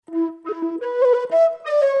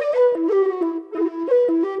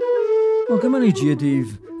Welcome any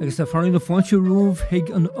Díomh agus tá farin na fáinte romh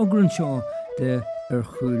hiag an ogran seo de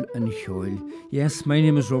Chúil an Cheoil. Yes, my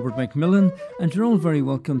name is Robert Macmillan and you're all very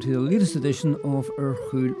welcome to the latest edition of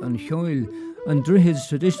Chúil an Cheoil, and Droichead's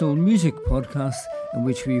traditional music podcast in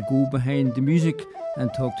which we go behind the music and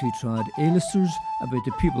talk to trad A-listers about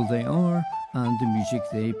the people they are and the music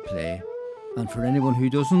they play. And for anyone who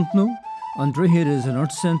doesn't know, Droichead is an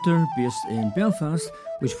arts centre based in Belfast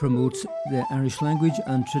which promotes the Irish language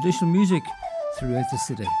and traditional music throughout the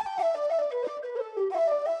city.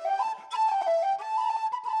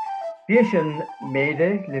 Bíosin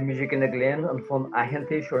méide le music in a glen an fun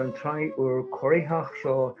aitheantais or an try or choirtheach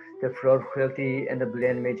seo de frod chwilty in the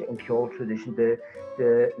blend méid an ceol tradition de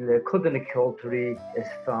le cud in the ceoltery is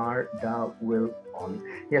far da will on.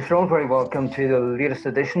 Yes, you're all very welcome to the latest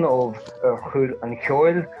edition of Chúil an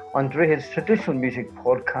Cheoil, on Droichead's traditional music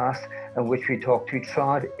podcast in which we talk to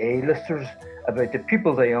trad A-listers about the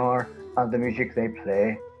people they are and the music they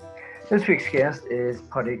play. This week's guest is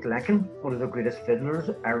Paddy Gleakin, one of the greatest fiddlers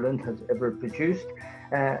Ireland has ever produced.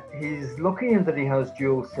 He's lucky in that he has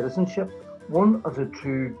dual citizenship, one as a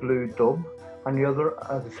true blue dub and the other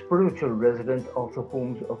as a spiritual resident of the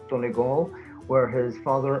homes of Donegal, where his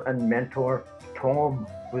father and mentor Tom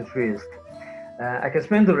was raised. I can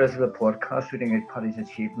spend the rest of the podcast reading out Paddy's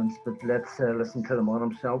achievements, but let's listen to the man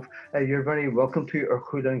himself. You're very welcome to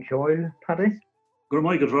Chúil an Cheoil, Paddy. Good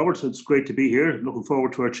morning, Robert. It's great to be here. Looking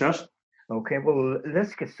forward to our chat. Okay, well,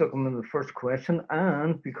 let's get stuck on the first question.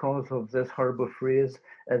 And because of this horrible phrase,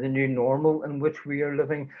 the new normal in which we are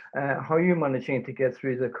living, how are you managing to get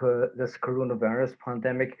through this coronavirus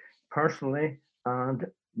pandemic personally and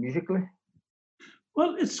musically?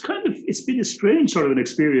 Well, it's been a strange sort of an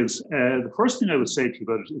experience. The first thing I would say to you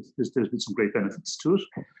about it is there's been some great benefits to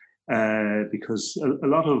it, because a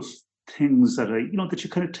lot of things that that you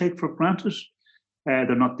kind of take for granted,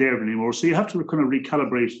 they're not there anymore. So you have to kind of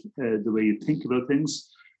recalibrate the way you think about things.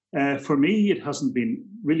 For me, it hasn't been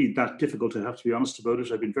really that difficult, I have to be honest about it.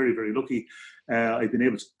 I've been very, very lucky. I've been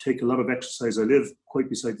able to take a lot of exercise. I live quite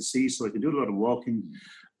beside the sea, so I can do a lot of walking.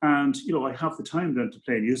 And, I have the time then to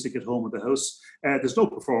play music at home at the house. There's no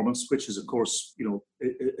performance, which is, of course,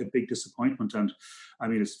 a big disappointment. And I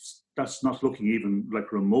mean, that's not looking even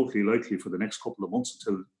like remotely likely for the next couple of months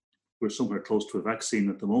until we're somewhere close to a vaccine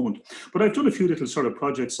at the moment. But I've done a few little sort of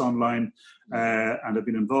projects online, and I've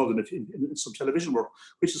been involved in some television work,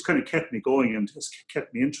 which has kind of kept me going and has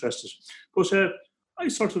kept me interested. But I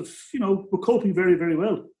sort of, we're coping very, very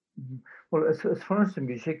well. Mm-hmm. Well, as far as the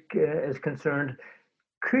music is concerned,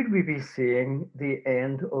 could we be seeing the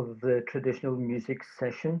end of the traditional music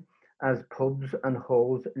session as pubs and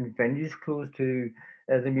halls and venues close to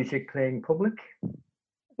the music playing public?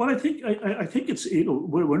 Well, I think it's,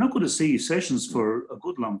 we're not going to see sessions for a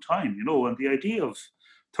good long time, and the idea of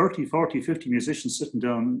 30, 40, 50 musicians sitting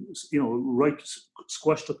down, right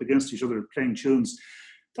squashed up against each other playing tunes,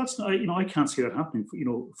 that's not, I can't see that happening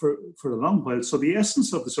for a long while. So the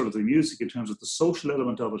essence of the sort of the music in terms of the social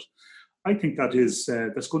element of it, I think that is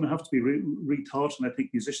that's going to have to be rethought, and I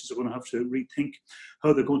think musicians are going to have to rethink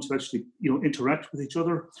how they're going to actually, interact with each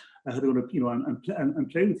other, how they're going to, and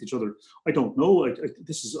play with each other. I don't know.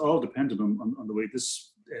 This is all dependent on the way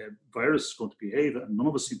this virus is going to behave, and none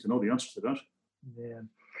of us seem to know the answer to that. Yeah,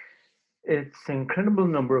 it's an incredible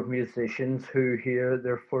number of musicians who hear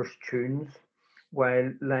their first tunes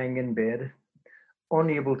while lying in bed,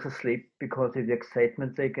 unable to sleep because of the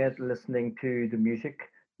excitement they get listening to the music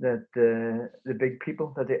that the big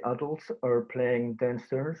people, that the adults are playing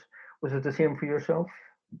downstairs. Was it the same for yourself?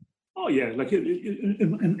 Oh yeah, like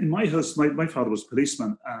in my house, my father was a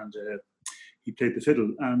policeman, and he played the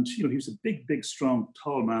fiddle, and he was a big, strong,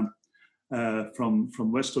 tall man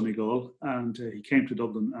from West Donegal, and he came to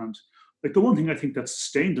Dublin, and like the one thing I think that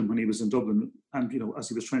sustained him when he was in Dublin, and as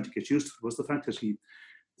he was trying to get used to it, was the fact that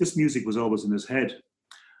this music was always in his head,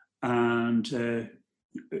 and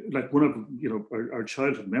like one of our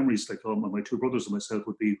childhood memories, like my two brothers and myself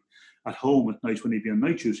would be at home at night when he'd be on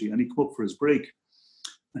night duty, and he'd come up for his break,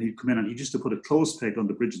 and he'd come in and he used to put a clothes peg on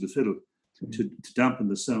the bridge of the fiddle to dampen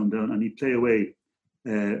the sound down, and he'd play away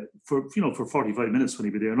for 45 minutes when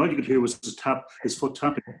he'd be there, and all you could hear was his foot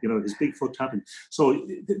tapping, his big foot tapping. So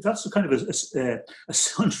that's a kind of a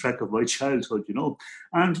soundtrack of my childhood,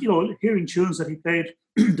 and hearing tunes that he played,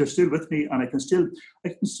 they're still with me, and I can still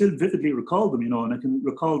vividly recall them, and I can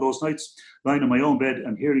recall those nights lying in my own bed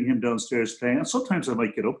and hearing him downstairs playing, and sometimes I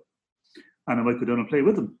might get up and I might go down and play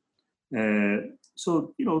with him.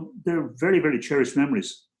 So they're very, very cherished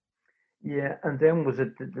memories. Yeah, and then was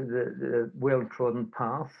it the well-trodden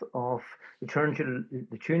path of the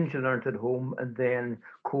tunes you learned at home, and then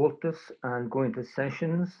Comhaltas and going to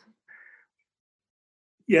sessions?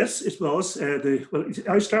 Yes, it was.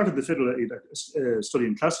 I started the fiddle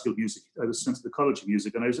studying classical music. I was sent to the College of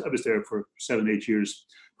Music, and I was there for 7, 8 years.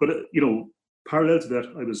 But parallel to that,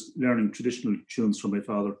 I was learning traditional tunes from my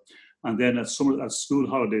father. And then at school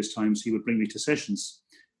holidays times, he would bring me to sessions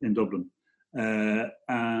in Dublin. They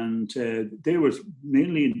were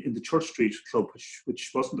mainly in the Church Street Club,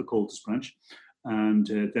 which wasn't the Comhaltas branch. And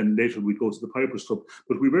then later we'd go to the Pipers Club.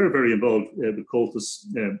 But we were very involved with Comhaltas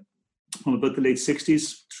from about the late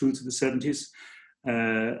 60s through to the 70s.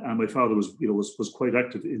 And my father was quite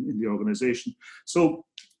active in the organisation. So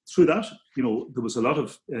through that, there was a lot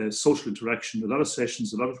of social interaction, a lot of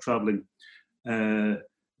sessions, a lot of travelling,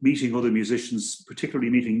 meeting other musicians,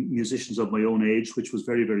 particularly meeting musicians of my own age, which was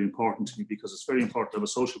very, very important to me, because it's very important to have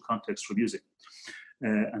a social context for music.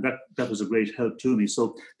 And that was a great help to me.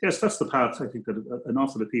 So yes, that's the path I think that an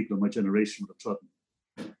awful lot of people in my generation would have trodden.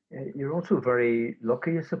 You're also very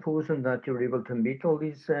lucky, I suppose, in that you were able to meet all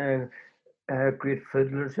these great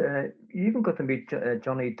fiddlers. You even got to meet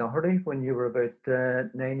Johnny Doherty when you were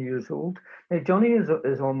about 9 years old. Now, Johnny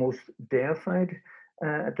is almost deified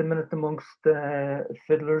at the minute amongst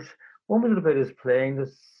fiddlers. What was it about his playing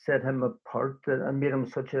that set him apart and made him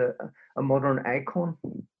such a modern icon?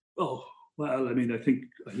 Oh, well, I mean, I think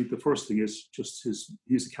the first thing is just his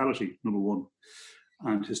musicality, number one,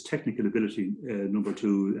 and his technical ability, number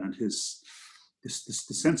two, and the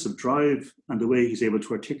sense of drive and the way he's able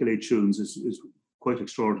to articulate tunes is quite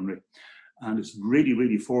extraordinary. And it's really,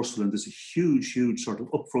 really forceful, and there's a huge, huge sort of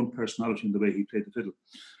upfront personality in the way he played the fiddle.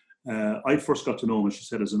 I first got to know him, as she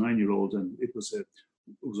said, as a 9-year-old, and it was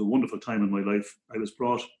a wonderful time in my life. I was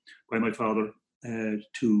brought by my father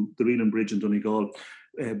to the Reelan Bridge in Donegal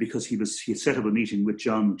because he had set up a meeting with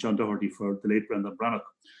John Doherty for the late Brendan Brannock,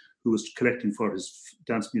 who was collecting for his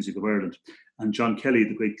Dance Music of Ireland. And John Kelly,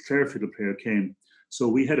 the great clare fiddle player, came. So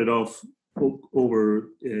we headed off over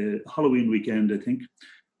Halloween weekend, I think,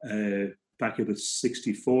 back in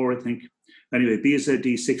 64, I think. Anyway,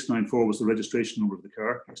 BZD 694 was the registration number of the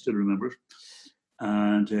car. I still remember it.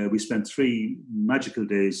 And we spent 3 magical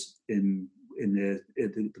days in the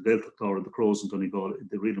Gaeltacht or the Crows in Donegal, in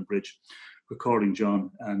the Reelan Bridge, recording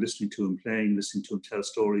John and listening to him playing, listening to him tell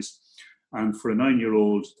stories. And for a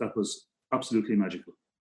 9-year-old, that was absolutely magical.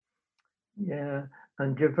 Yeah,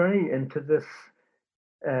 and you're very into this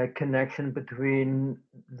connection between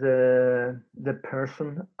the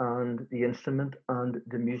person and the instrument and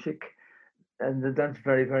the music, and that's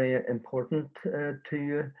very, very important to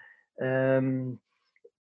you.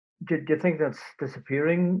 Do you think that's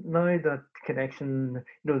disappearing now, that connection,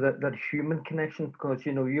 that human connection? Because,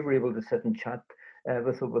 you were able to sit and chat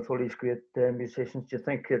with all these great musicians. Do you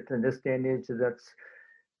think that in this day and age that's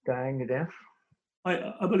dying a death? I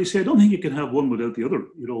don't think you can have one without the other.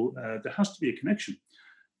 There has to be a connection.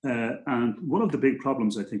 And one of the big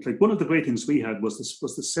problems, I think, like one of the great things we had was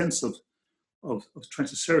the sense of trying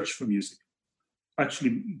to search for music.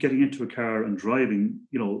 Actually getting into a car and driving,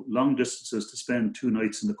 long distances to spend 2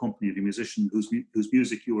 nights in the company of a musician whose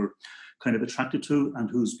music you were kind of attracted to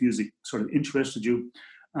and whose music sort of interested you,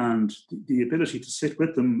 and the ability to sit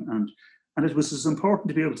with them, and it was as important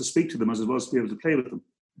to be able to speak to them as it was to be able to play with them,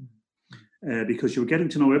 because you were getting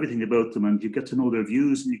to know everything about them, and you get to know their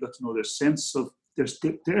views, and you got to know their sense of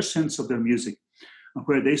their music and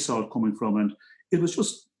where they saw it coming from, and it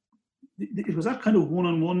was that kind of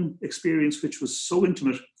one-on-one experience which was so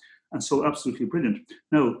intimate and so absolutely brilliant.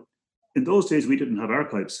 Now, in those days, we didn't have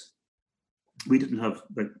archives. We didn't have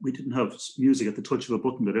music at the touch of a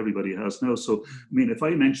button that everybody has now. So, I mean, if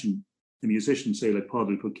I mention a musician, say like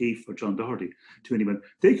Padraig O'Keefe or John Doherty to anyone,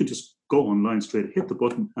 they could just go online straight, hit the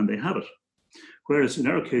button, and they have it. Whereas in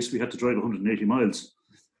our case, we had to drive 180 miles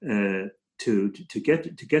to get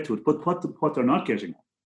to it. But what they're not getting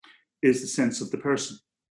is the sense of the person.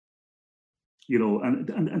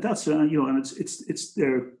 And that's and it's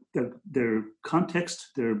their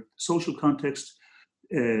context, their social context,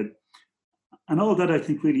 and all of that I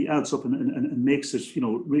think really adds up and makes it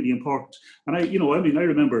really important. And I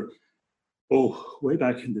remember way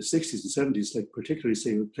back in the 60s and 70s, like particularly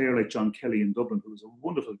say a player like John Kelly in Dublin, who was a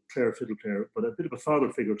wonderful clare fiddle player, but a bit of a father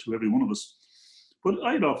figure to every one of us. But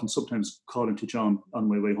I'd often sometimes call into John on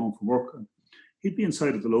my way home from work, and he'd be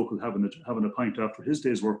inside of the local having a pint after his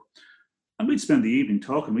day's work. And we'd spend the evening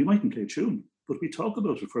talking. We mightn't play a tune, but we'd talk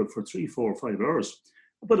about it for 3, 4, 5 hours.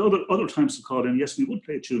 But other times to call in, yes, we would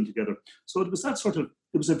play a tune together. So it was that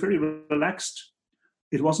it was a very relaxed,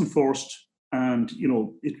 it wasn't forced, and,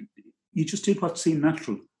 you just did what seemed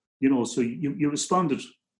natural, so you responded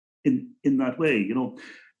in that way,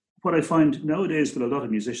 What I find nowadays with a lot of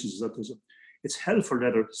musicians is that it's hell for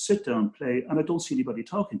leather, sit down, play, and I don't see anybody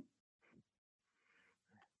talking.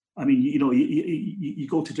 I mean, you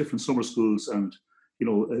go to different summer schools, and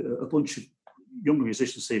a bunch of younger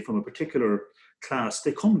musicians, say from a particular class,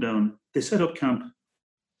 they come down, they set up camp,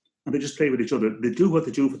 and they just play with each other. They do what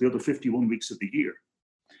they do for the other 51 weeks of the year.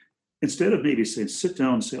 Instead of maybe saying, sit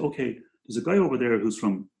down and say, okay, there's a guy over there who's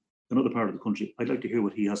from another part of the country. I'd like to hear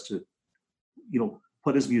what he has to,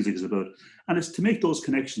 what his music is about. And it's to make those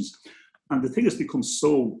connections. And the thing has become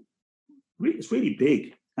it's really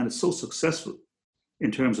big, and it's so successful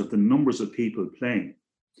in terms of the numbers of people playing.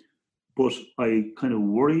 But I kind of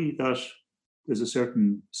worry that there's a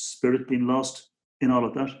certain spirit being lost in all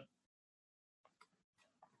of that.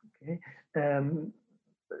 Okay.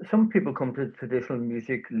 Some people come to traditional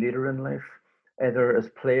music later in life, either as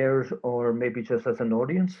players or maybe just as an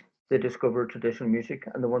audience. They discover traditional music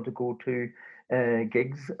and they want to go to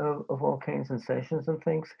gigs of all kinds and sessions and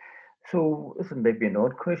things. So this is maybe an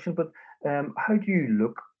odd question, but how do you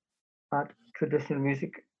look at traditional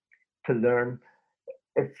music to learn?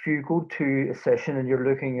 If you go to a session and you're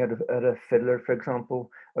looking at a fiddler, for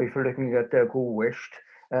example, or if you're looking at Go West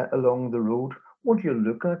along the road, what do you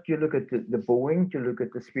look at? Do you look at the bowing? Do you look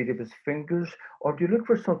at the speed of his fingers? Or do you look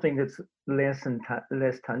for something that's less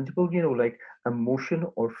tangible, like emotion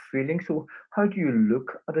or feeling? So how do you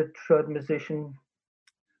look at a trad musician?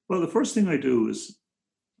 Well, the first thing I do is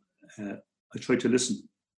I try to listen,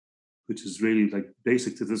 which is really like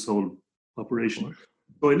basic to this whole operation.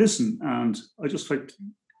 So I listen, and I just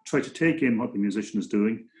try to take in what the musician is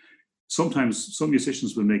doing. Sometimes some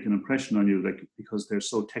musicians will make an impression on you, like because they're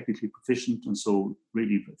so technically proficient and so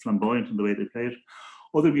really flamboyant in the way they play it.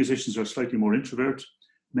 Other musicians are slightly more introvert,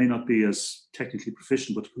 may not be as technically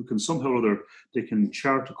proficient, but who can somehow or other, they can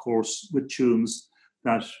chart a course with tunes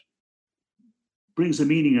that brings a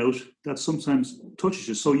meaning out that sometimes touches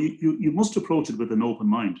you. So you must approach it with an open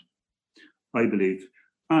mind, I believe.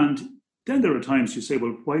 And then there are times you say,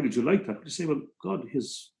 well, why did you like that? You say, well, God,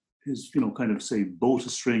 his kind of say bow to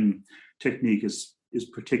string technique is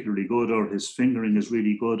particularly good, or his fingering is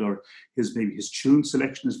really good, or maybe his tune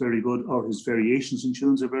selection is very good, or his variations in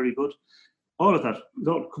tunes are very good. All of that, it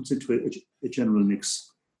all comes into a general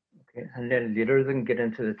mix. Okay, and then later they can get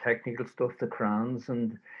into the technical stuff, the crayons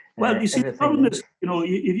and. Well, you see, the problem is,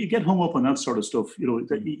 if you get hung up on that sort of stuff,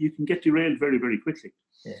 that you can get derailed very, very quickly.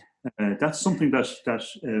 Yeah. That's something that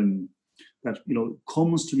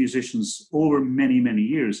comes to musicians over many, many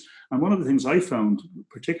years. And one of the things I found,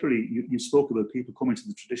 particularly you spoke about people coming to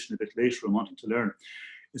the tradition a bit later and wanting to learn,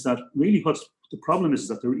 is that really what the problem is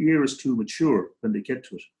that their ear is too mature when they get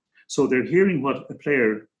to it. So they're hearing what a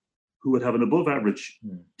player who would have an above average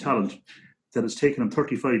talent that has taken them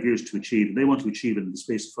 35 years to achieve, and they want to achieve it in the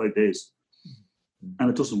space of 5 days. And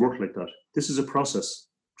it doesn't work like that. This is a process.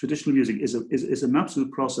 Traditional music is an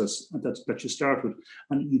absolute process that you start with,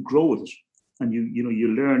 and you grow with it. And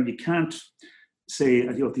you learn. You can't say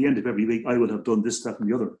at the end of every week, I would have done this, that, and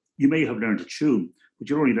the other. You may have learned a tune, but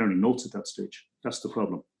you're only learning notes at that stage. That's the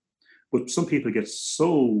problem. But some people get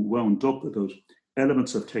so wound up about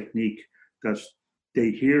elements of technique that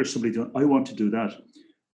they hear somebody doing, I want to do that.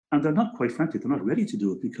 And they're not, quite frankly, they're not ready to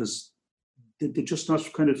do it because they're just not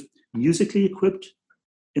kind of musically equipped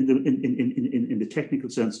in the technical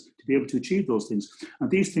sense to be able to achieve those things.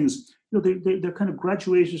 And these things, they're kind of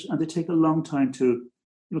graduated, and they take a long time to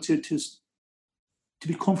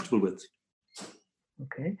be comfortable with.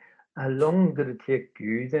 Okay. How long did it take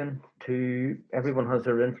you then to, everyone has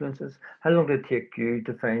their influences, how long did it take you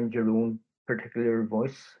to find your own particular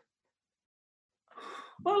voice?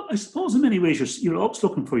 Well, I suppose in many ways you're always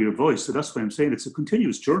looking for your voice. So that's why I'm saying it's a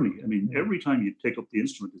continuous journey. I mean, every time you take up the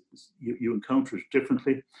instrument, you encounter it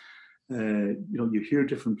differently. You hear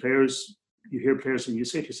different players. You hear players and you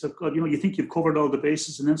say to yourself, God, you think you've covered all the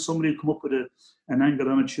bases, and then somebody will come up with an angle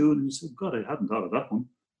on a tune, and you say, God, I hadn't thought of that one.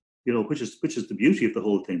 Which is the beauty of the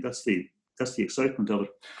whole thing. That's the excitement of it.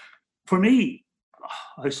 For me,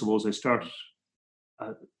 I suppose I started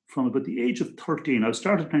from about the age of 13. I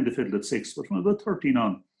started playing the fiddle at 6, but from about 13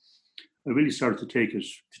 on, I really started to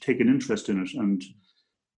take an interest in it, and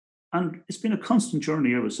it's been a constant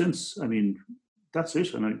journey ever since. I mean, that's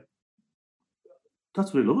it, and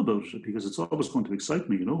that's what I love about it, because it's always going to excite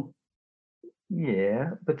me,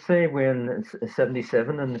 Yeah, but say when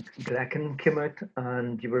 77 and Glacken came out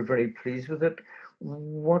and you were very pleased with it,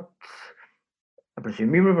 I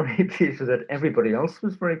presume you were very pleased with it, everybody else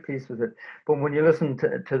was very pleased with it, but when you listen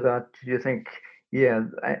to that, do you think, yeah,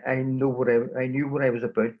 I knew what I was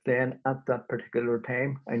about then at that particular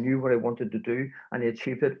time, I knew what I wanted to do, and I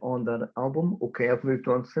achieved it on that album? Okay, I've moved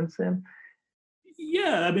on since then.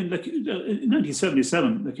 Yeah, I mean, like in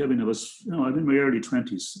 1977, I was, I'm in my early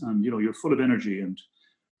 20s, and you're full of energy, and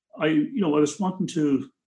I was wanting to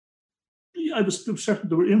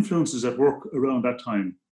there were influences at work around that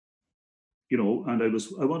time, and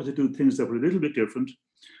I wanted to do things that were a little bit different.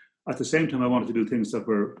 At the same time, I wanted to do things that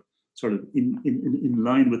were sort of in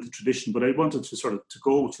line with the tradition, but I wanted to sort of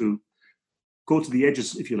go to the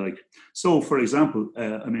edges, if you like. So, for example,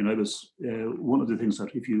 I was one of the things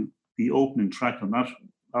that the opening track on that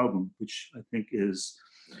album, which I think is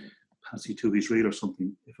Patsy Toohey's Reel or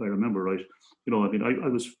something, if I remember right. I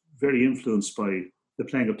was very influenced by the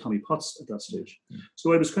playing of Tommy Potts at that stage.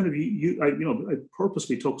 So I was kind of, I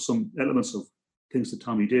purposely took some elements of things that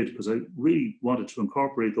Tommy did because I really wanted to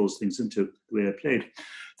incorporate those things into the way I played.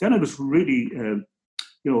 Then I was really,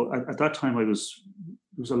 at that time there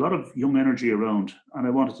was a lot of young energy around, and I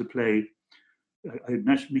wanted to play. I had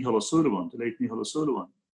met Micheál O'Sullivan, the late Micheál O'Sullivan,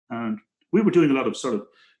 and we were doing a lot of sort of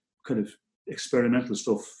kind of experimental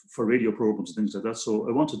stuff for radio programs and things like that. So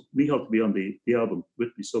I wanted Micheál to be on the album with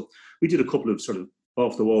me. So we did a couple of sort of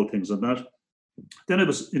off the wall things on that. Then I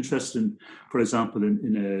was interested in, for example,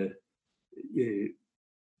 in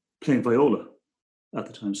playing viola at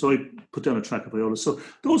the time. So I put down a track of viola. So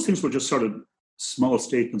those things were just sort of small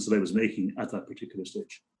statements that I was making at that particular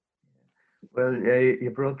stage. Well,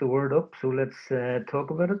 you brought the word up, so let's talk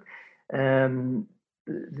about it.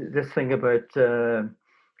 This thing about, I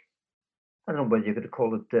don't know whether you could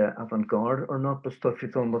call it avant-garde or not, but stuff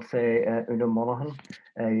you've done with, say, Una Monaghan.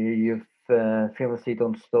 You've famously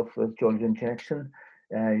done stuff with Julian Jackson.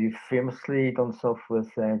 You've famously done stuff with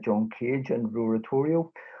John Cage and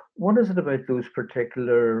Roratorio. What is it about those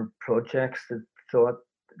particular projects that thought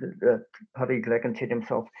that Paddy Gleekin said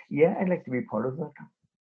himself, yeah, I'd like to be part of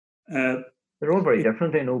that? They're all very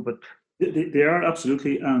different, I know, but... They are,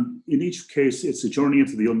 absolutely. And in each case, it's a journey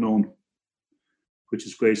into the unknown, which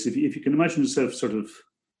is great. If you can imagine yourself sort of,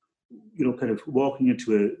 kind of walking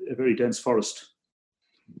into a very dense forest,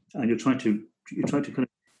 and you're trying to kind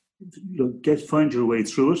of, find your way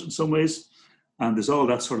through it in some ways. And there's all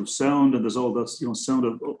that sort of sound, and there's all that, sound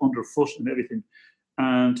of underfoot and everything.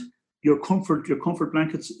 And your comfort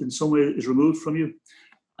blankets in some way is removed from you.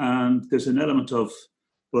 And there's an element of,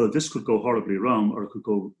 well, this could go horribly wrong, or it could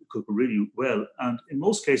go really well. And in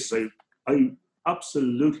most cases, I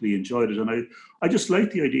absolutely enjoyed it. And I just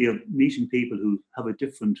like the idea of meeting people who have a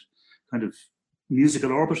different kind of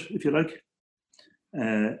musical orbit, if you like.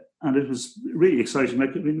 And it was really exciting.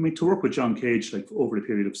 Like, to work with John Cage, like, over a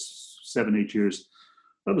period of 7-8 years,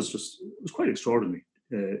 it was quite extraordinary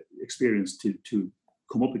experience to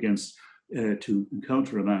come up against, to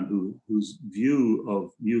encounter a man whose view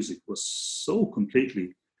of music was so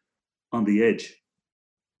completely on the edge,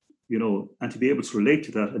 and to be able to relate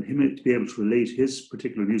to that, and him to be able to relate his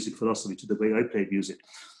particular music philosophy to the way I played music.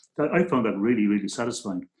 I found that really, really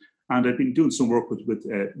satisfying. And I've been doing some work with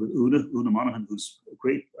Una Monaghan, who's a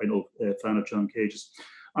great, fan of John Cage's.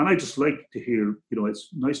 And I just like to hear, it's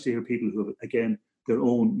nice to hear people who have, again, their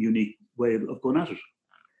own unique way of going at it.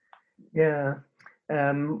 Yeah.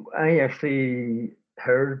 I actually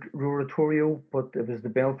heard Roratorio, but it was the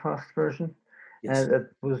Belfast version. Yes. And it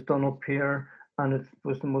was done up here, and it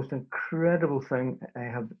was the most incredible thing I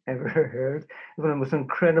have ever heard. It was the most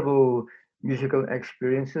incredible musical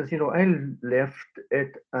experiences. I left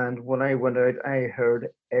it, and when I went out, I heard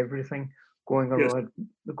everything going on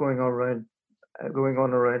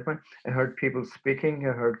around me. I heard people speaking.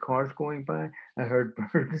 I heard cars going by. I heard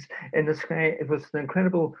birds in the sky. It was an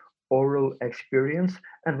incredible oral experience,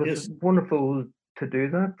 and it was wonderful to do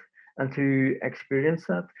that and to experience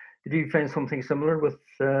that. Did you find something similar with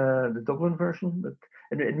the Dublin version? That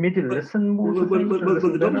it made you listen more?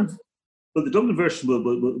 Well, the Dublin version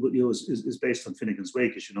is based on Finnegan's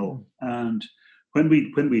Wake, as you know. And when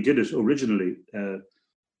we did it originally, the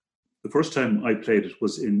first time I played it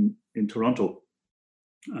was in Toronto,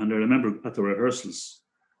 and I remember at the rehearsals,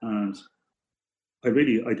 and I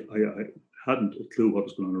hadn't a clue what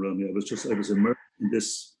was going on around me. I was immersed in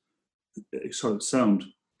this sort of sound,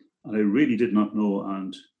 and I really did not know.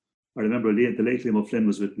 And I remember the late Liam O'Flynn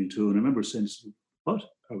was with me too, and I remember saying, what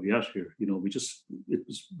are we at here? It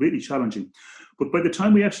was really challenging. But by the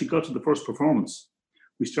time we actually got to the first performance,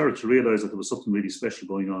 we started to realize that there was something really special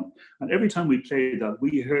going on. And every time we played that,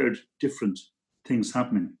 we heard different things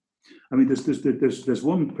happening. I mean, there's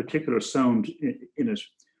one particular sound in it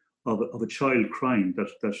of a child crying that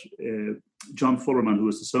John Fullerman, who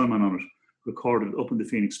was the soundman on it, recorded up in the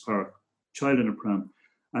Phoenix Park, child in a pram,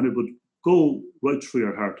 and it would go right through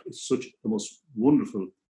your heart. It's such the most wonderful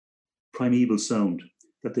primeval sound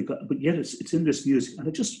that they got, but yet it's in this music, and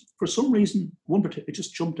it just, for some reason, it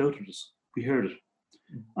just jumped out at us. We heard it,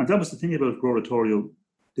 and that was the thing about Roratorio.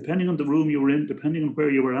 Depending on the room you were in, depending on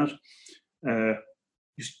where you were at,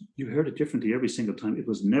 you heard it differently every single time. It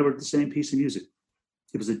was never the same piece of music.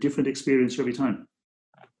 It was a different experience every time.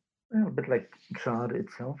 Well, a bit like trad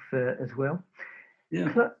itself as well.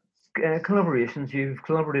 Yeah. Collaborations, you've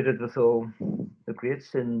collaborated with all the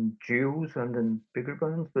greats in duos and in bigger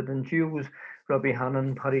bands, but in duos, Robbie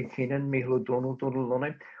Hannon, Paddy Keenan, Michael O'Donnell, Donald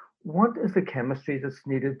Lunny. What is the chemistry that's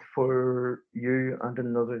needed for you and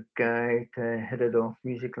another guy to hit it off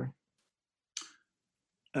musically?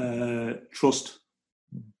 Trust.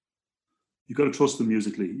 You've got to trust them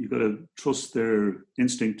musically. You've got to trust their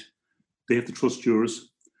instinct. They have to trust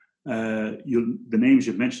yours. The names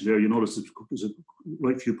you've mentioned there, you notice there's a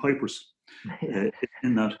right few pipers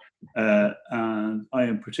in that. And I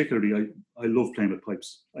am particularly, I love playing with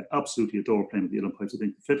pipes. I absolutely adore playing with the uilleann pipes. I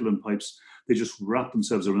think the fiddle and pipes, they just wrap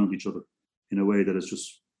themselves around each other in a way that is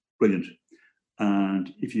just brilliant.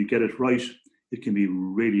 And if you get it right, it can be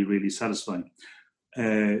really, really satisfying.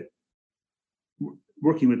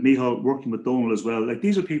 Working with Micheál, working with Donald as well, like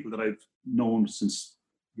these are people that I've known since,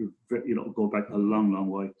 go back a long, long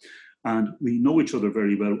way. And we know each other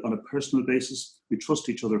very well on a personal basis. We trust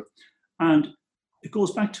each other. And it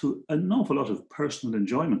goes back to an awful lot of personal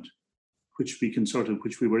enjoyment, which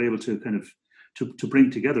we were able to kind of, to bring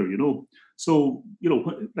together, So,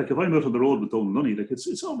 like if I'm out on the road with Donald Lunny, like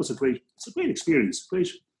it's always a great experience.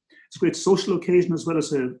 It's a great social occasion as well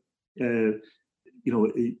as a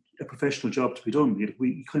professional job to be done.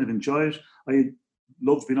 We kind of enjoy it. I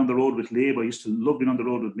loved being on the road with Liam. I used to love being on the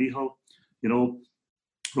road with Micheál.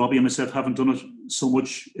 Robbie and myself haven't done it so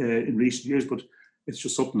much in recent years, but it's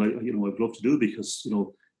just something I'd love to do because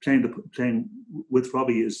playing with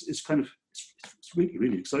Robbie is kind of it's really,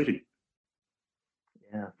 really exciting.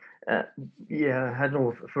 Yeah. I don't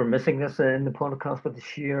know if we're missing this in the podcast, but the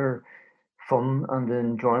sheer fun and the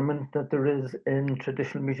enjoyment that there is in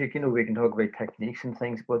traditional music. We can talk about techniques and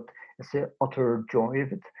things, but it's the utter joy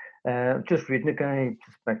of it. Just reading a guy,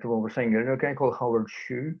 just back to what we're saying earlier, a guy called Howard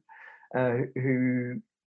Shue, who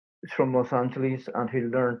is from Los Angeles and who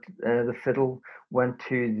learned the fiddle, went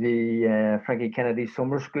to the Frankie Kennedy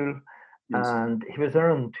summer school, yes. And he was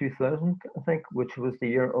there in 2000, I think, which was the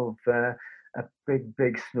year of a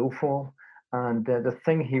big snowfall. And the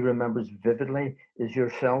thing he remembers vividly is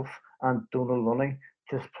yourself and Donald Lunny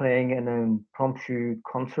just playing in an impromptu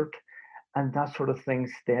concert, and that sort of thing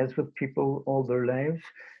stays with people all their lives.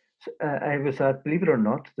 So, I was at, believe it or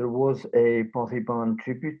not, there was a Bothy Band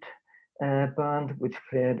tribute band which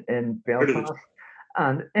played in Belfast,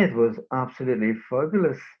 and it was absolutely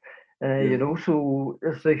fabulous. So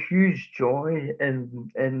it's a huge joy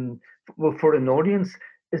for an audience.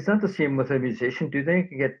 Is that the same with a musician? Do they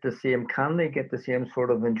get the same? Can they get the same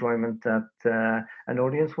sort of enjoyment that an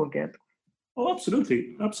audience will get? Oh,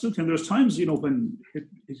 absolutely. And there's times, when it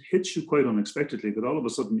hits you quite unexpectedly, that all of a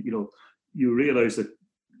sudden, you realize that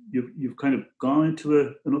you've kind of gone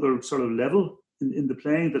into another sort of level in the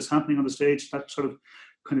playing that's happening on the stage. That sort of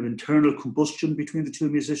kind of internal combustion between the two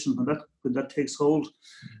musicians, when that takes hold,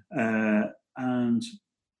 and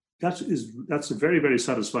that's a very, very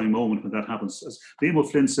satisfying moment when that happens. As Liam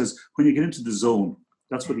O'Flynn says, when you get into the zone,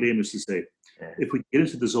 that's what Liam used to say. If we get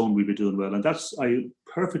into the zone, we'll be doing well. And I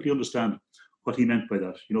perfectly understand what he meant by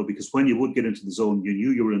that, because when you would get into the zone, you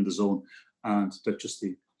knew you were in the zone, and that just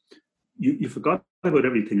you forgot about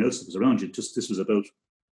everything else that was around you. Just this was about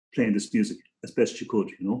playing this music as best you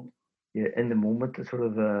could, Yeah, in the moment, sort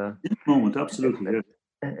of. In the moment, absolutely.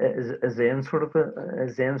 A zen sort of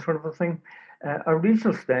a thing. Are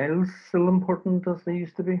regional styles still important as they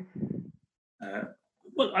used to be?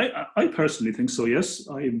 Well, I personally think so. Yes,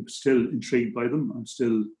 I'm still intrigued by them. I'm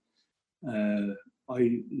still.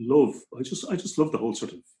 I just love the whole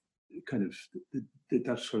sort of kind of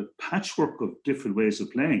that sort of patchwork of different ways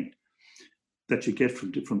of playing that you get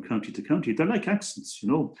from county to county. They're like accents,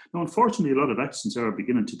 Now, unfortunately, a lot of accents are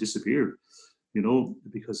beginning to disappear,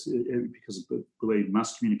 because of the way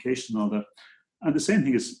mass communication and all that. And the same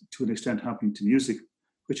thing is, to an extent, happening to music,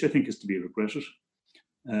 which I think is to be regretted.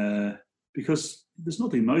 Because there's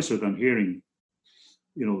nothing nicer than hearing,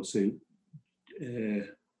 say,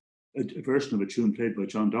 a version of a tune played by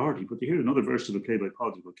John Doherty, but you hear another version of it played by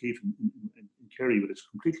Padraig O'Keefe in Kerry with a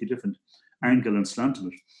completely different angle and slant on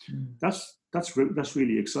it. That's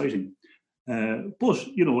really exciting. But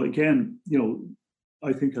again,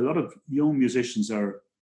 I think a lot of young musicians are.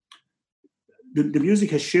 The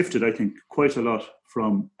music has shifted, I think, quite a lot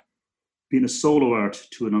from being a solo art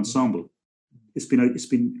to an ensemble. It's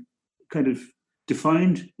been kind of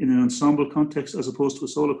defined in an ensemble context as opposed to a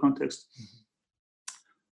solo context.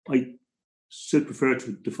 I still prefer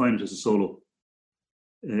to define it as a solo,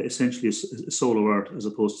 essentially a solo art as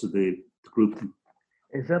opposed to the group thing.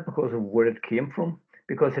 Is that because of where it came from?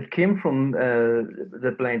 because it came from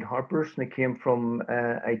the blind harpers, and it came from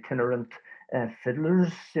itinerant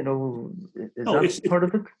fiddlers. Is No, that part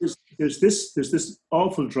of it? there's this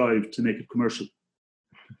awful drive to make it commercial,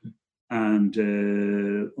 and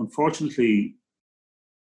unfortunately,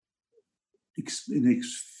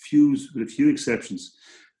 with a few exceptions,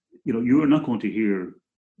 you are not going to hear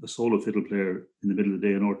a solo fiddle player in the middle of the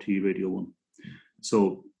day on RTE Radio 1.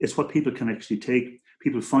 So it's what people can actually take.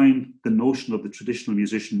 People find the notion of the traditional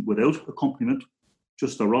musician without accompaniment,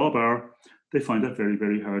 just a raw bar, they find that very,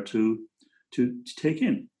 very hard to take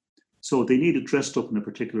in. So they need it dressed up in a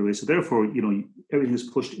particular way. So therefore, everything is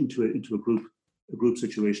pushed into a group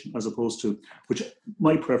situation, as opposed to, which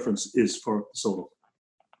my preference is for solo.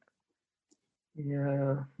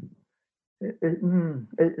 Yeah.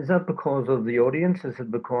 Is that because of the audience? Is it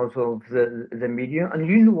because of the media? And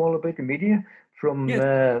you know all about the media from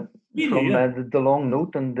the long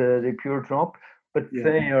note and the pure drop, but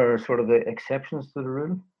they are sort of the exceptions to the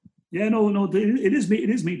rule. Yeah, no, it is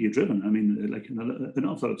media driven. I mean, like an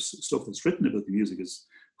awful lot of stuff that's written about the music is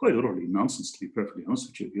quite utterly nonsense, to be perfectly honest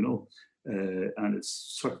with you. And it's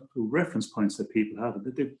sort of reference points that people have, and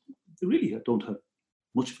that they really don't have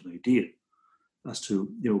much of an idea as to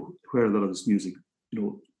where a lot of this music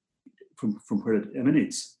from where it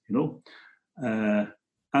emanates.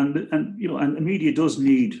 And media does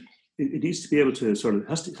need. It needs to be able to sort of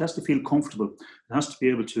has to feel comfortable. It has to be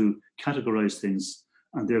able to categorize things,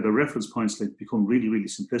 and the reference points that become really, really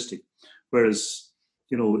simplistic. Whereas,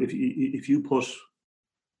 if you put,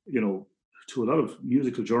 to a lot of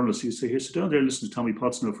musical journalists, you say, here, sit down there and listen to Tommy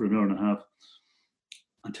Potts now for an hour and a half,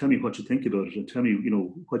 and tell me what you think about it, and tell me,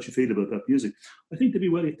 what you feel about that music. I think they'd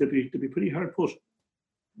be pretty hard put.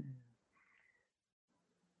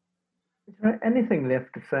 Is there anything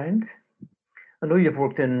left to find? I know you've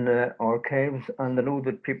worked in archives, and I know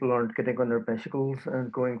that people aren't getting on their bicycles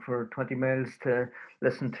and going for 20 miles to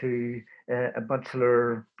listen to a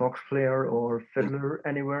bachelor box player or fiddler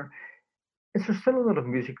anywhere. Is there still a lot of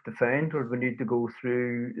music to find, or do we need to go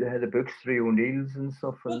through the books, through O'Neill's and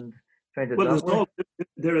stuff, and find it that way?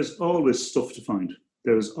 There is always stuff to find.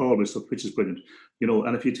 There is always stuff, which is brilliant.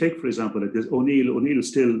 And if you take, for example, like this, O'Neill is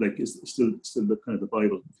still the kind of the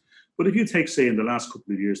Bible. But if you take, say, in the last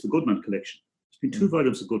couple of years, the Goodman collection, there's been 2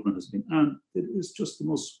 volumes of Goodman has been, and it is just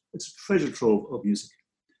it's a treasure trove of music.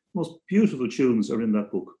 The most beautiful tunes are in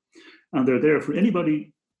that book, and they're there for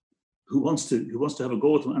anybody who wants to have a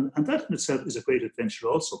go at them. And that in itself is a great adventure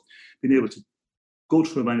also, being able to go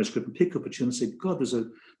through a manuscript and pick up a tune and say, God, there's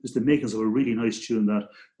the makings of a really nice tune that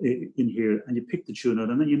in here, and you pick the tune out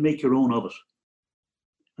and then you make your own of it.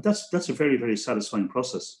 And that's a very, very satisfying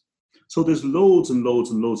process. So there's loads and loads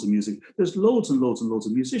and loads of music. There's loads and loads and loads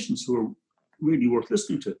of musicians who are really worth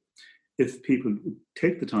listening to if people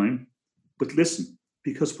take the time, but listen.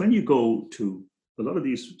 Because when you go to a lot of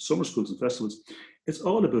these summer schools and festivals, it's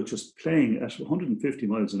all about just playing at 150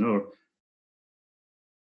 miles an hour.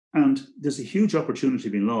 And there's a huge opportunity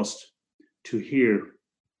being lost to hear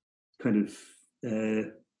kind of,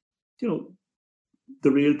 the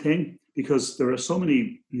real thing, because there are so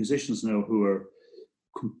many musicians now who are,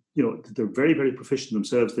 they're very, very proficient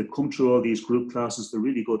themselves. They've come through all these group classes. They're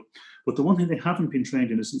really good. But the one thing they haven't been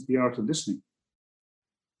trained in is the art of listening.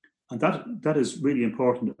 And that is really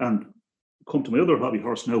important. And come to my other hobby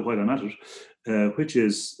horse now while I'm at it, which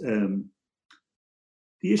is the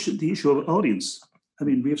issue of audience. I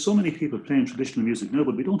mean, we have so many people playing traditional music now,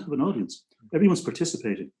 but we don't have an audience. Everyone's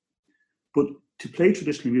participating. But to play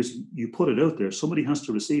traditional music, you put it out there. Somebody has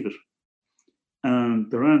to receive it. And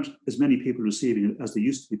there aren't as many people receiving it as there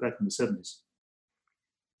used to be back in the 70s.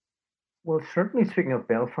 Well, certainly speaking of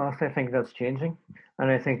Belfast, I think that's changing. And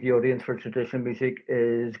I think the audience for traditional music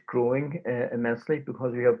is growing immensely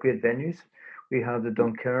because we have great venues. We have the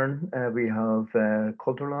Duncairn, we have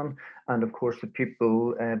Culturland, and of course the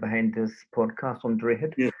people behind this podcast on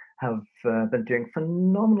Droichead have been doing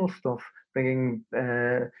phenomenal stuff, bringing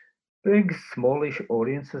big, smallish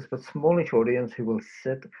audiences, but smallish audience who will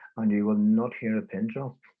sit and you will not hear a pin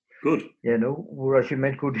drop. Good. Whereas you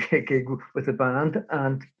might go to a gig with a band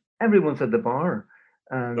and everyone's at the bar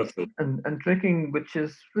and drinking, which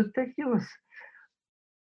is ridiculous.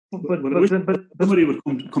 But somebody would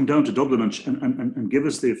come down to Dublin and give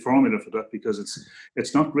us the formula for that, because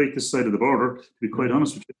it's not great this side of the border, to be quite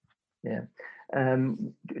honest with you. Yeah.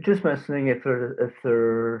 Just mentioning if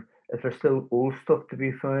there's still old stuff to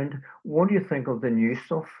be found, what do you think of the new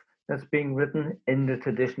stuff that's being written in the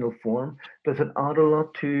traditional form? Does it add a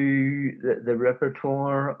lot to the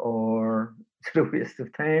repertoire, or is it a waste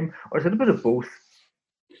of time, or is it a bit of both?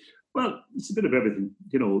 Well, it's a bit of everything.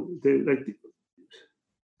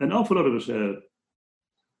 An awful lot of it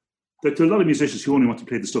there are a lot of musicians who only want to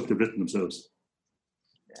play the stuff they've written themselves.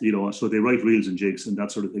 So they write reels and jigs and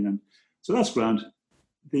that sort of thing. And so that's grand.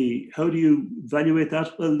 How do you evaluate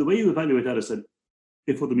that? Well, the way you evaluate that is that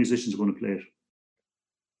if other musicians are going to play it,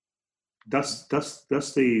 that's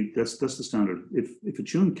the standard. If a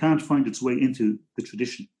tune can't find its way into the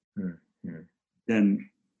tradition, then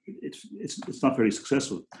it's not very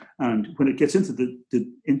successful. And when it gets into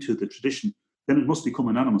the tradition, then it must become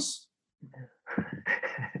anonymous.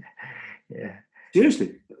 Yeah.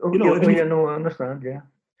 Seriously. I understand. Yeah.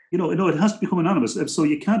 It has to become anonymous. So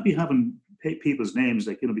you can't be having people's names,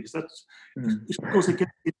 because that's goes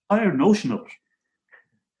against the entire notion of it.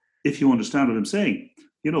 If you understand what I'm saying,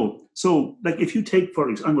 So, if you take,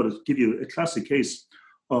 I'm going to give you a classic case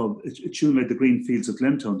of a tune like "The Green Fields of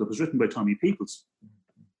Glentown" that was written by Tommy Peoples,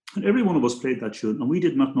 and every one of us played that tune, and we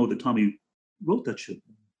did not know that Tommy wrote that tune.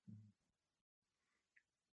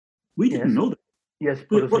 We didn't know that. Yes,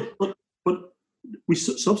 but we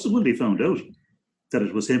subsequently found out that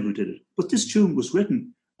it was him who did it. But this tune was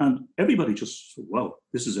written, and everybody just said, wow,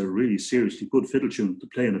 this is a really seriously good fiddle tune to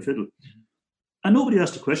play on a fiddle. And nobody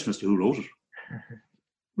asked a question as to who wrote it.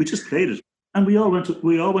 We just played it. And we all went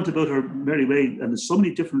about our merry way, and there's so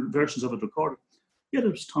many different versions of it recorded. Yeah,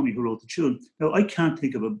 it was Tommy who wrote the tune. Now, I can't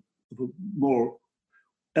think of a more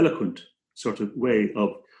eloquent sort of way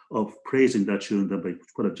of praising that tune than by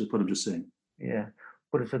what I'm just saying. Yeah,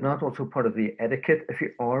 but is it not also part of the etiquette? If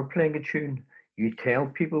you are playing a tune, you tell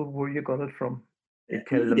people where you got it from. You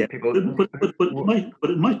tell them people. But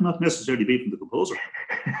it might not necessarily be from the composer.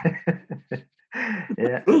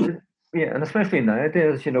 Yeah, yeah, and especially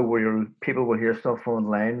nowadays, where people will hear stuff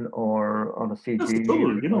online or on a CD. That's the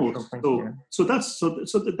trouble, So that's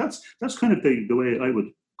kind of the way I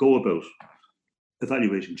would go about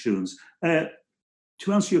evaluating tunes.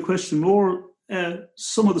 To answer your question more,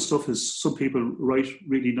 some of the stuff is some people write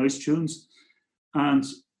really nice tunes, and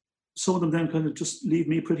some of them then kind of just leave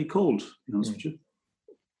me pretty cold.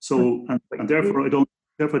 So and therefore I don't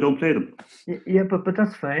play them. Yeah, but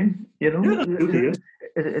that's fine. Yeah, absolutely, yes.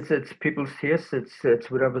 It's people's taste. It's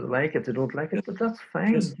whatever they like. If they don't like it, but that's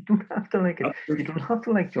fine. Yes. You don't have to like it. Absolutely. You don't have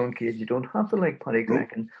to like John Cage. You don't have to like Paddy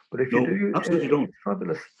Crackin. But if you do, absolutely don't. It's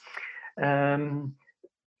fabulous.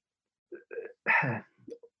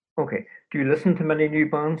 Okay. Do you listen to many new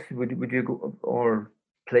bands? Would you go, or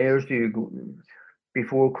players? Do you go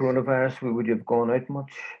before coronavirus? Would you have gone out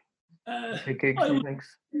much? Gigs and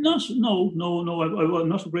things? No. I'm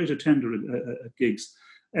not a great attender at gigs.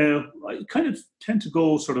 I kind of tend to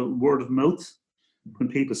go sort of word of mouth. When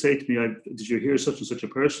people say to me, "Did you hear such and such a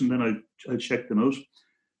person?" Then I check them out,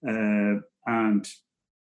 and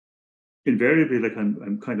invariably,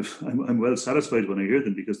 I'm well satisfied when I hear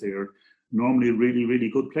them, because they are normally really, really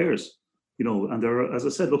good players. And there are, as I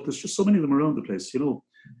said, look, there's just so many of them around the place.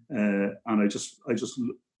 And I just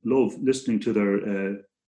love listening to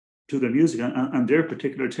their music and their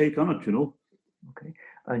particular take on it. Okay.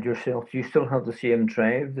 And yourself, do you still have the same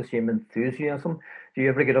drive, the same enthusiasm? Do you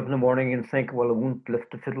ever get up in the morning and think, well, I won't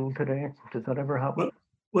lift the fiddle today? Does that ever happen?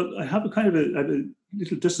 Well, I have a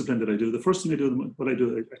little discipline that I do. The first thing I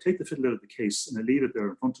take the fiddle out of the case and I leave it there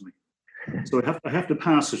in front of me. So I have to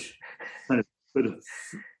pass it kind of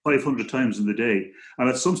 500 times in the day. And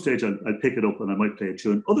at some stage I'll pick it up and I might play a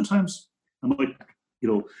tune. Other times I might,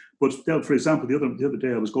 but now, for example, the other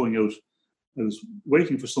day I was going out, I was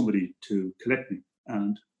waiting for somebody to collect me,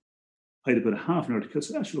 and I had about a half an hour to kill.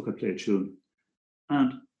 So actually, look, I play a tune,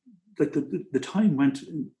 and the time went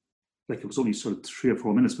it was only sort of 3 or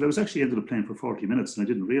 4 minutes, but I was actually ended up playing for 40 minutes, and I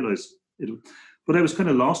didn't realize it. But I was kind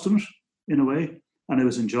of lost in it in a way, and I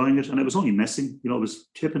was enjoying it, and I was only messing, I was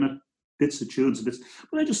tipping it, bits of tunes and bits,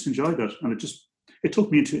 but I just enjoyed that, and it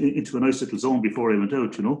took me into a nice little zone before I went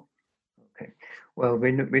out. Okay, well,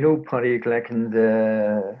 we know Paddy Gleckin,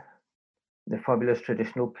 the fabulous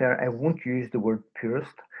traditional player. I won't use the word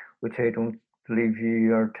purist, which I don't believe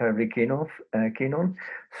you are terribly keen on.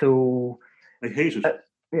 So I hate it.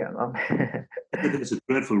 Yeah, I think it's a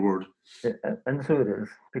dreadful word. And so it is,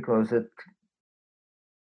 because it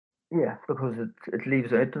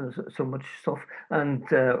leaves out so much stuff. And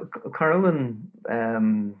Carolyn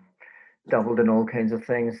dabbled in all kinds of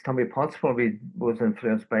things. Tommy Potts probably was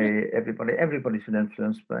influenced by everybody. Everybody's been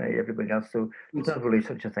influenced by everybody else. So there's not really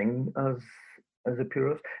such a thing as a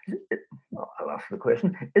purist. I'll ask the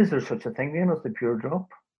question: is there such a thing then as the pure drop?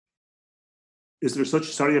 Is there such?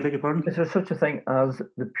 Sorry, I beg your pardon. Is there such a thing as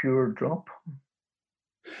the pure drop?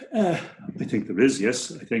 I think there is.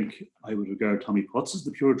 Yes, I think I would regard Tommy Potts as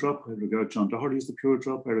the pure drop. I would regard John Doherty as the pure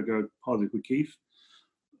drop. I regard Padraig O'Keefe,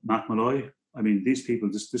 Matt Malloy. I mean, these people.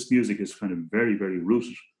 This music is kind of very, very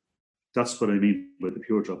rooted That's what I mean by the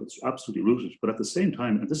pure drop. It's absolutely rooted. But at the same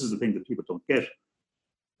time, and this is the thing that people don't get,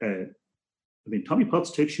 I mean, Tommy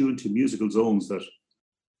Potts takes you into musical zones that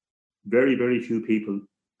very, very few people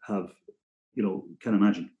have, can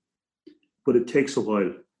imagine. But it takes a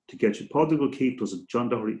while to get you. Paul O'Keefe does it, John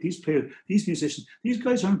Doherty, these musicians, these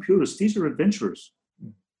guys aren't purists, these are adventurers.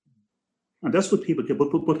 And that's what people get.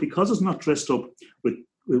 But because it's not dressed up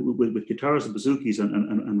with guitars and bazookas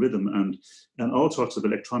and rhythm and all sorts of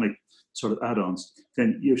electronic sort of add-ons,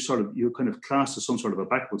 then you're kind of classed as some sort of a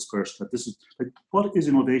backwards person. That this is like, what is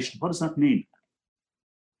innovation? What does that mean?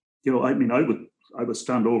 I mean, I would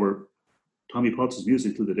stand over Tommy Potts'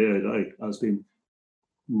 music till the day I die as being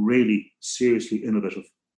really seriously innovative.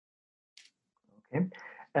 Okay.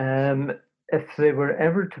 If they were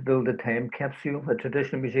ever to build a time capsule, a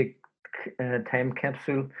traditional music time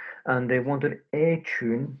capsule, and they wanted a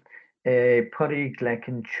tune, a Paddy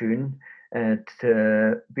Gleakin tune,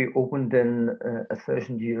 to be opened in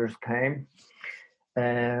 1,000 years' time,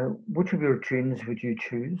 which of your tunes would you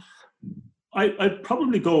choose? I'd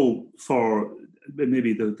probably go for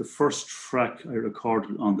maybe the first track I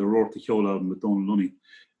recorded on the Roar to Heol album with Donal Lunny,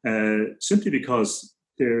 simply because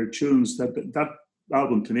they're tunes that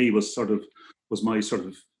album to me was my sort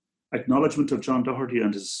of acknowledgement of John Doherty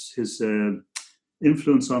and his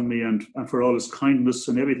influence on me and for all his kindness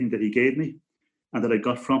and everything that he gave me and that I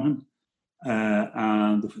got from him.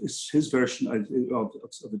 And his version of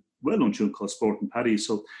a well-known tune called Sport and Paddy.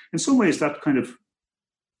 So in some ways that kind of,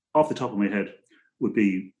 off the top of my head, would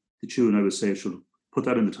be the tune I would say should put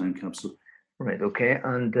that in the time capsule. Right, okay.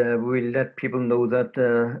 And we'll let people know that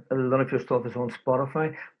a lot of your stuff is on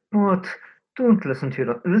Spotify, but don't listen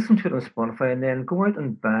to it. Listen to it on Spotify and then go out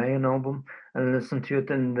and buy an album and listen to it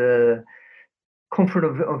in the comfort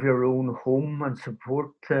of your own home and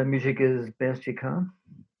support music as best you can.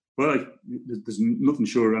 Well, there's nothing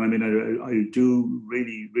sure, and I mean, I do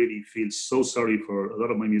really, really feel so sorry for a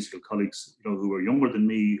lot of my musical colleagues, who are younger than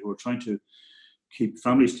me, who are trying to keep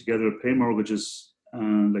families together, pay mortgages,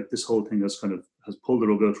 and like this whole thing has pulled the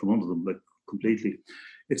rug out from under them, like completely.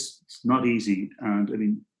 It's not easy, and I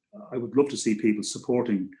mean, I would love to see people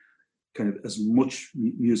supporting kind of as much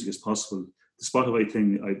music as possible. The Spotify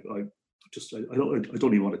thing, I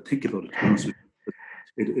don't even want to think about it. To be honest with you.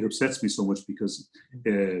 It upsets me so much because,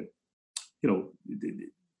 there's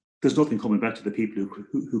nothing coming back to the people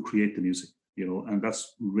who create the music, and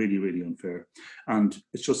that's really, really unfair. And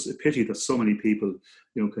it's just a pity that so many people,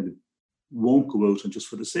 kind of won't go out and just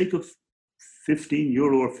for the sake of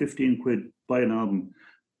 €15 or 15 quid buy an album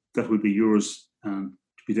that will be yours and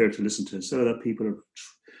to be there to listen to. Instead of that, people are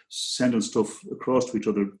sending stuff across to each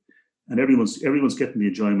other, and everyone's getting the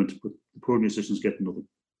enjoyment, but the poor musicians getting nothing.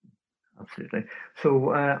 Absolutely.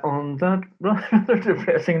 So on that rather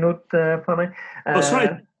depressing note, Paddy. Sorry,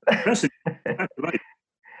 depressing. Right.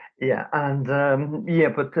 Yeah, and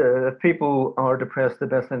but if people are depressed, the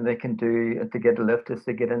best thing they can do to get a lift is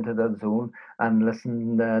to get into that zone and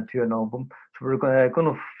listen to an album. So we're going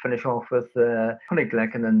to finish off with Paddy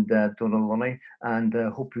Gleakin and Donal Lunny, and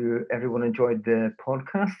hope everyone enjoyed the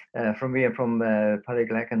podcast. From me and from Paddy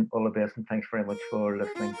Gleakin, all the best, and thanks very much for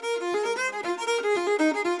listening.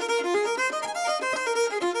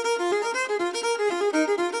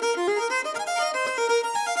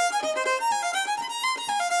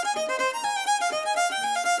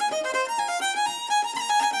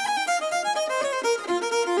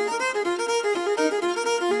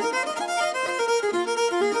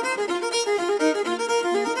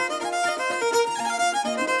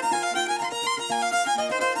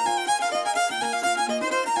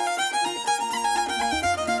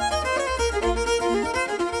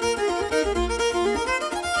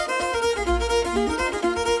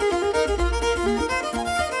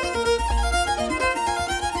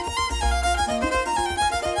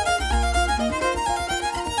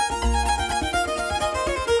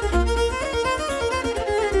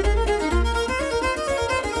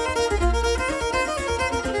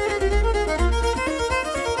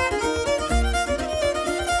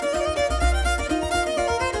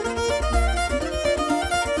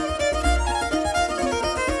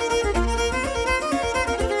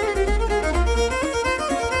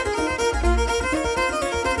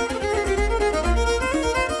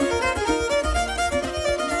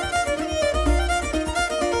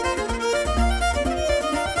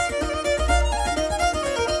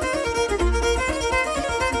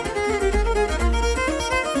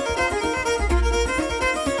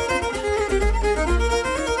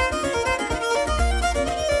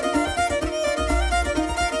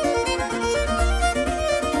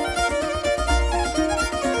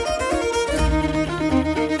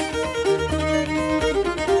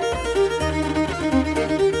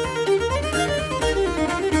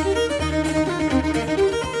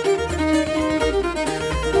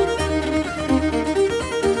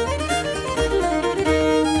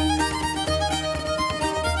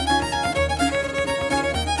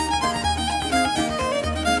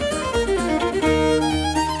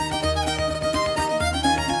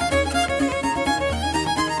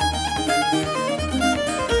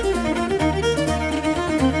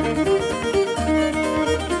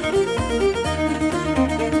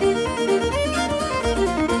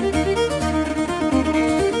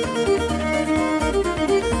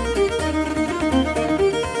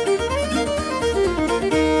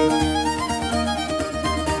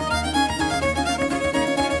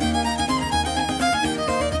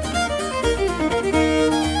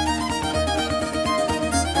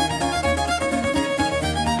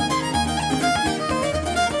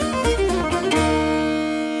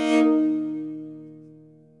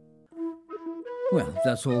 Well,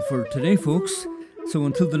 that's all for today, folks. So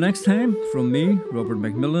until the next time, from me, Robert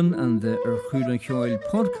McMillan, and the Ar Chula Ceoil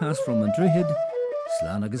podcast from Madrid,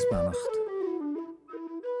 Slán agus Beannacht.